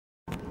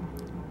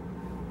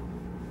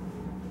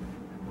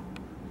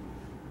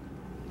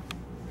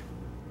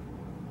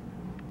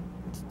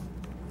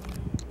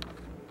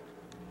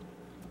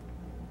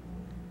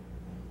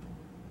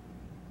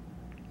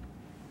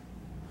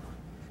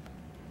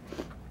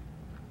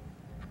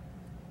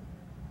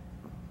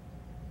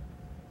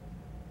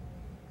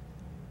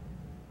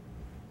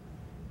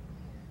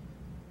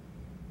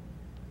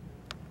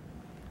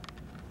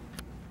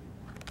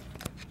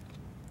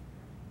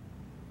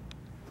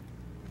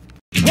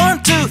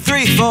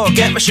3, 4,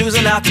 get my shoes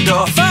and out the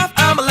door. 5,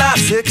 I'm alive.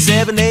 6,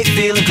 7, 8,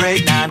 feeling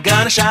great. 9,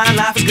 gonna shine,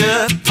 life is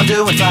good. I'm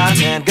doing fine.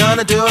 10,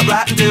 gonna do it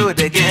right and do it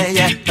again,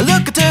 yeah. I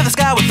look into the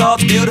sky with all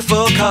the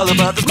beautiful color,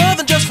 but there's more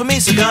than just for me,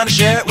 so gonna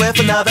share it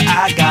with another.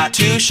 I got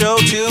to show,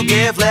 to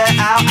give, let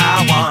out.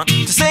 I want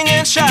to sing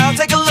and shout.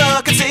 Take a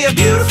look and see a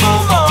beautiful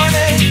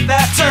morning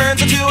that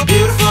turns into a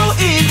beautiful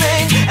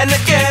evening, and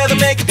together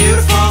make a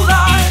beautiful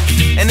life.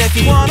 And if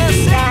you wanna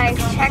see, guys,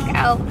 check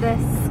out the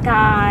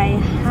sky.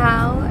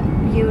 How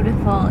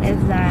beautiful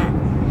is that?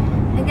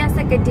 I guess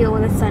I could deal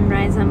with a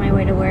sunrise on my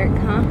way to work,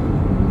 huh?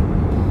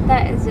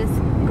 That is just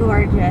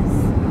gorgeous.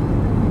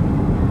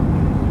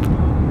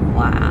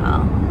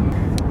 Wow.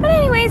 But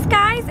anyways,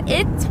 guys,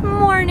 it's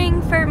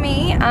morning for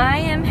me. I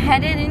am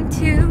headed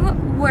into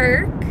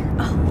work.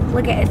 Oh,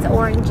 look at it, it's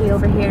orangey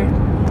over here.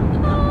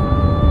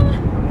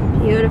 Oh,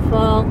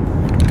 beautiful.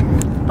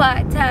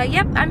 But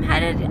yep, I'm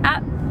headed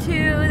up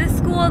to the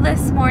school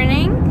this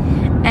morning,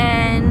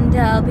 and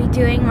I'll be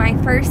doing my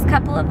first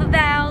couple of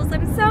evals.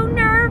 I'm so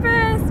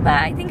nervous, but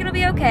I think it'll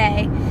be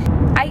okay.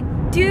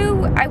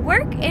 I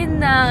work in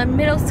the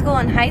middle school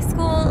and high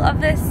school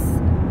of this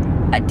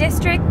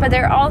district, but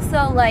there are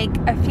also like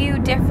a few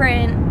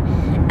different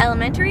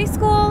elementary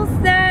schools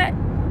that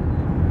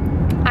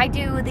I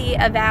do the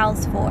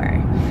evals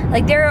for.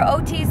 Like there are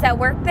OTs that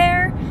work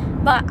there,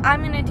 but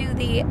I'm gonna do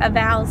the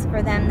evals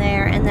for them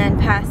there and then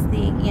pass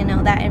the, you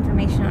know, that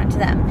information on to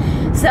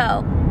them.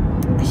 So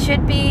it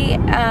should be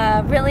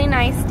a really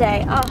nice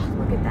day. Oh,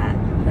 look at that.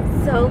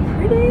 That's so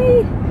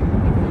pretty.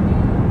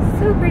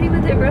 So pretty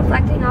with it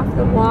reflecting off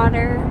the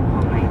water.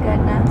 Oh my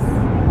goodness.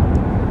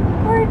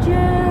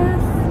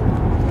 Gorgeous.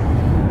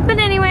 But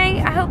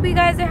anyway, I hope you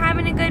guys are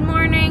having a good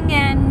morning,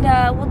 and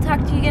we'll talk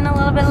to you again a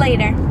little bit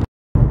later.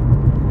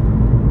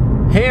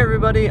 Hey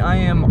everybody, I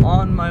am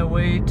on my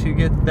way to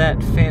get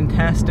that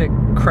fantastic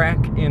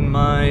crack in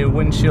my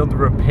windshield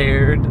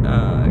repaired.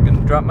 I'm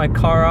gonna drop my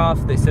car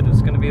off. They said it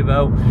was gonna be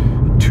about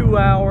 2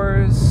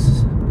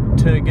 hours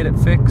to get it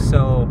fixed,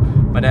 so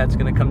my dad's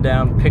gonna come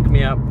down, pick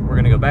me up, we're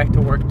gonna go back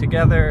to work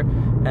together,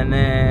 and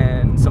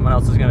then someone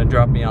else is gonna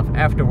drop me off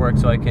after work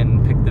so I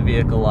can pick the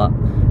vehicle up.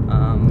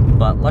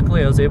 But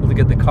luckily I was able to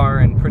get the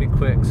car in pretty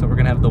quick, so we're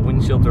gonna have the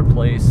windshield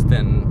replaced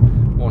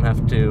and won't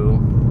have to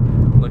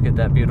look at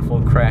that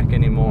beautiful crack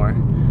anymore.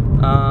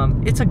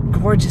 It's a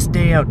gorgeous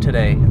day out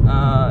today.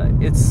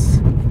 It's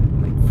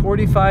like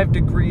 45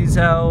 degrees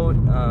out.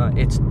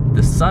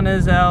 The sun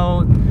is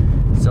out,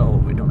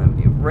 so we don't have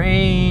any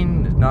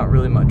rain. There's not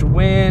really much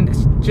wind.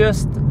 It's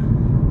just a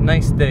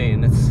nice day,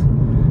 and it's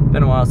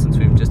been a while since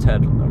we've just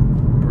had a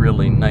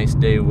really nice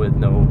day with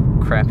no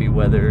crappy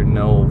weather,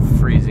 no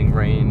freezing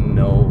rain,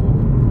 no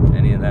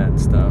any of that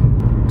stuff.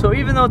 So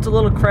even though it's a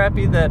little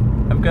crappy that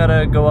I've got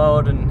to go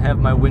out and have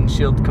my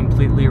windshield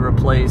completely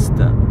replaced,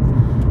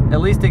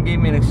 at least it gave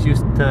me an excuse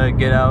to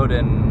get out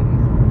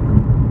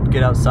and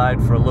get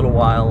outside for a little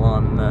while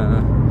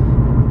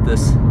on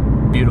this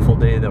beautiful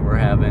day that we're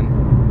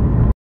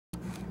having.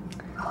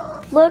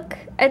 Look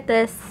at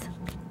this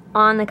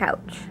on the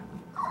couch.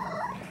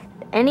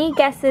 Any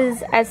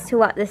guesses as to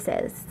what this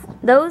is?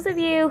 Those of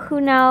you who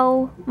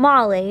know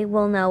Molly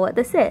will know what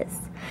this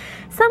is.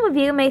 Some of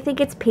you may think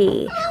it's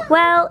pee.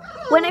 Well,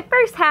 when it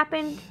first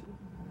happened,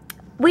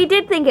 we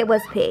did think it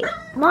was pee.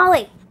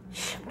 Molly,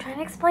 shh, I'm trying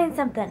to explain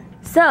something.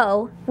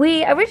 So,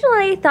 we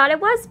originally thought it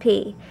was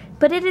pee,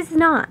 but it is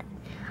not.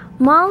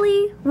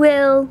 Molly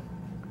will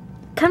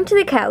come to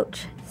the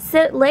couch,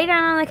 lay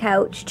down on the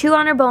couch, chew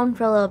on her bone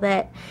for a little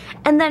bit,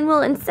 and then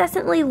will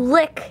incessantly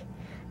lick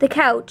the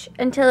couch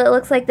until it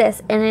looks like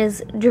this and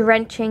is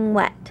drenching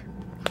wet.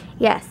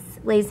 Yes,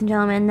 ladies and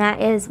gentlemen, that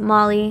is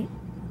Molly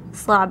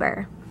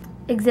Slobber.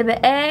 Exhibit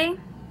A,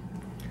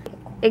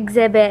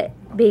 Exhibit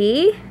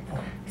B,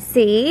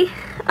 C,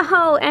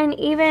 oh, and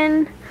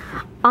even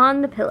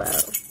on the pillow.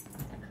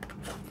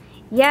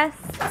 Yes,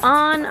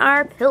 on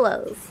our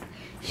pillows.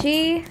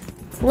 She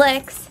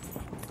licks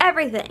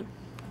everything.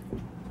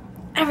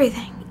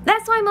 Everything.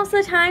 That's why most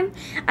of the time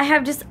I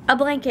have just a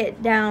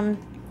blanket down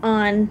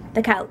on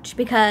the couch,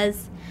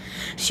 because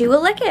she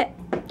will lick it.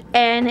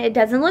 And it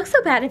doesn't look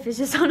so bad if it's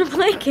just on a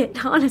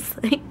blanket,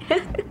 honestly.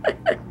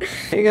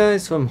 Hey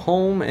guys, so I'm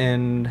home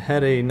and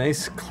had a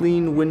nice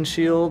clean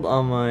windshield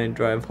on my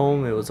drive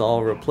home. It was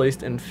all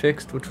replaced and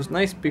fixed, which was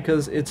nice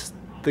because it's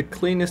the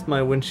cleanest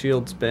my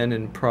windshield's been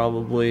in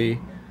probably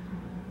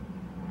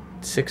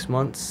 6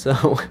 months.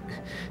 So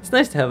it's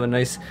nice to have a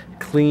nice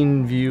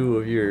clean view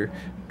of your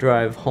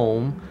drive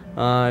home.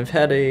 I've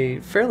had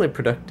a fairly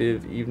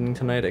productive evening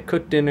tonight. I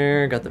cooked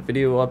dinner, got the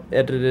video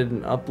edited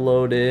and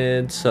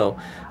uploaded, so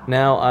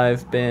now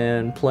I've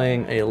been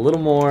playing a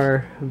little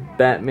more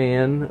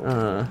Batman,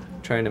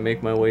 trying to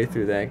make my way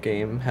through that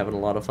game, having a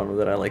lot of fun with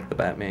it. I like the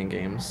Batman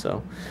games,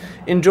 so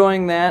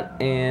enjoying that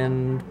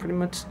and pretty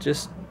much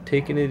just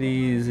taking it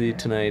easy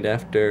tonight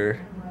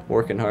after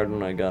working hard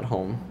when I got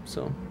home.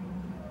 So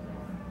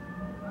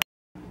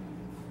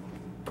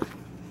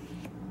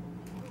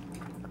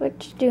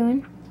What you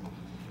doing?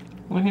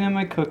 looking at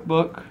my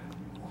cookbook.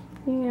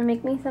 You gonna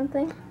make me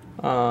something?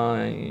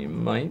 I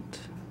might.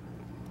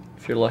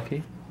 if you're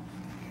lucky.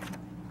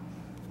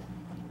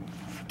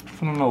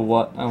 I don't know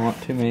what I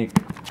want to make,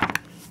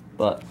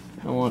 but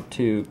I want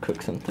to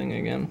cook something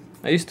again.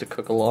 I used to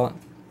cook a lot.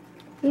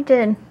 You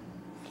did.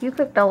 You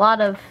cooked a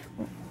lot of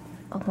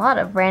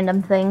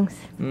random things,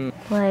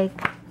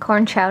 like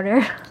corn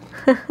chowder.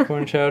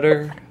 Corn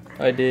chowder.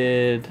 I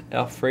did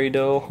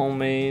Alfredo,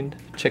 homemade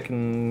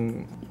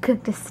chicken. You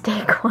cooked a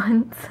steak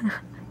once.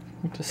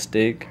 Cooked a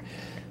steak.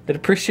 I'd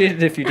appreciate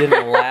it if you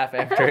didn't laugh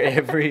after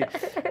every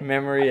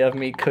memory of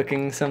me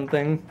cooking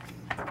something.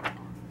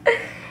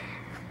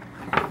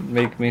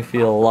 Make me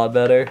feel a lot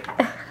better.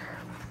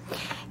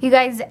 You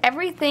guys,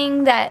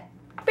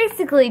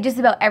 basically just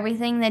about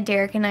everything that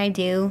Derek and I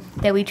do,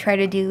 that we try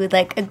to do with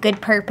like a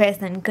good purpose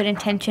and good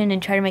intention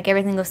and try to make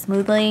everything go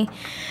smoothly,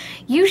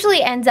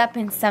 usually ends up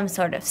in some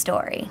sort of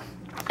story.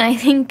 And I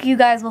think you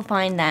guys will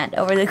find that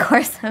over the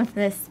course of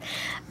this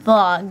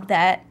vlog,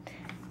 that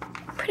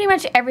pretty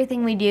much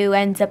everything we do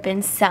ends up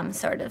in some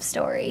sort of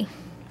story.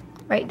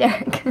 Right,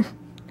 Derek?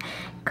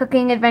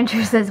 Cooking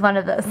adventures is one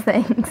of those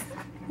things.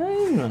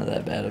 I'm not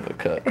that bad of a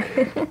cook.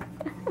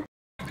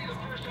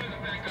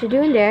 What you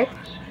doing, Derek?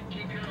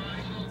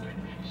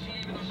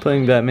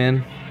 Playing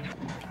Batman.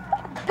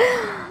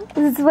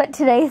 This is what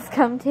today's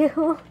come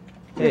to.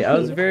 Hey, I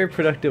was very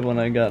productive when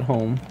I got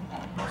home.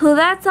 Well,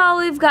 that's all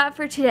we've got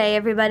for today,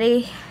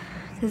 everybody.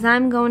 Because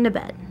I'm going to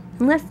bed.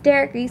 Unless,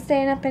 Derek, are you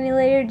staying up any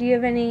later? Do you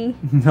have any...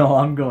 No,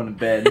 I'm going to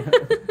bed.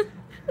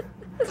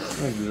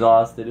 I'm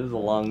exhausted. It was a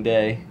long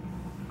day.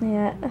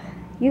 Yeah.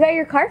 You got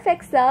your car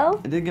fixed,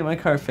 though. I did get my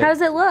car fixed.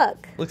 How's it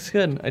look? Looks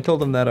good. I told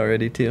them that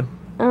already, too.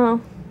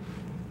 Oh.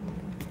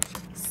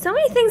 So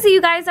many things that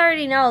you guys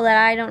already know that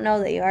I don't know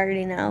that you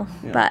already know.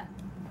 Yeah. But,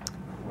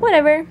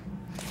 whatever.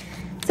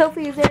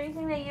 Sophie, is there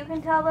anything that you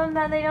can tell them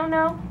that they don't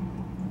know?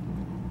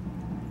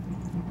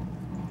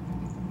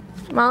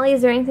 Molly,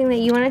 is there anything that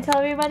you want to tell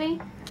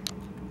everybody?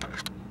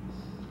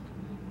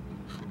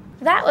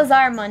 That was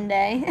our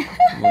Monday.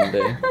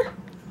 Monday.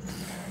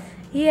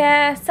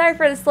 Yeah, sorry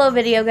for the slow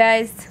video,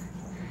 guys.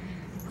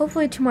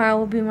 Hopefully tomorrow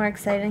will be more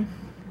exciting.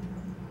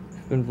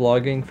 Been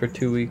vlogging for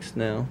 2 weeks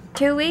now.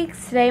 2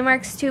 weeks. Today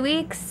marks 2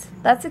 weeks.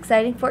 That's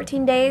exciting.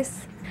 14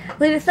 days.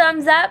 Leave a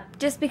thumbs up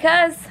just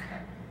because.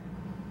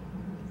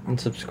 And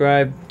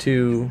subscribe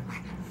to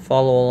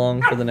follow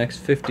along for the next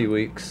 50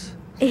 weeks.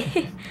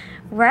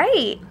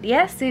 Right.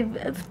 Yes,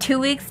 we've 2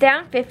 weeks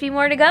down, 50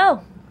 more to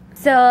go.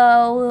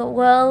 So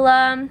we'll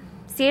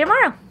see you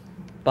tomorrow.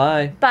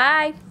 Bye.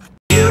 Bye.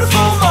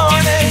 Beautiful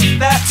morning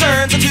that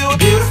turns into a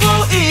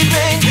beautiful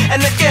evening,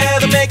 and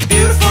together make a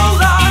beautiful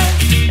life.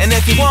 And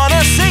if you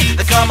wanna see,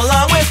 then come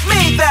along with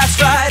me, that's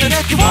right. And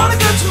if you want